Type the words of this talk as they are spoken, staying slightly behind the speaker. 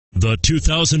The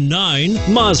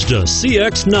 2009 Mazda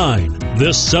CX-9.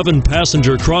 This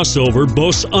 7-passenger crossover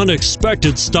boasts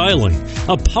unexpected styling,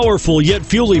 a powerful yet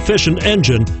fuel-efficient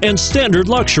engine, and standard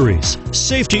luxuries.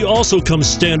 Safety also comes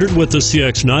standard with the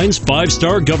CX-9's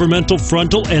 5-star governmental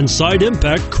frontal and side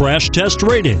impact crash test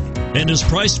rating and is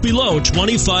priced below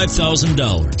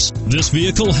 $25,000. This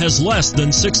vehicle has less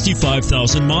than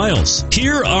 65,000 miles.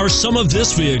 Here are some of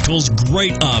this vehicle's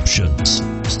great options: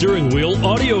 steering wheel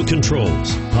audio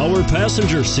controls, power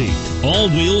passenger seat,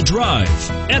 all-wheel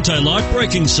drive, anti-lock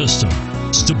braking system,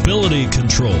 stability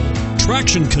control,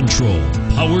 traction control,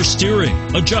 power steering,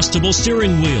 adjustable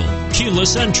steering wheel,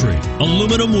 keyless entry,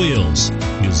 aluminum wheels.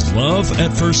 Is love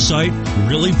at first sight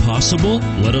really possible?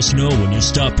 Let us know when you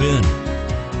stop in.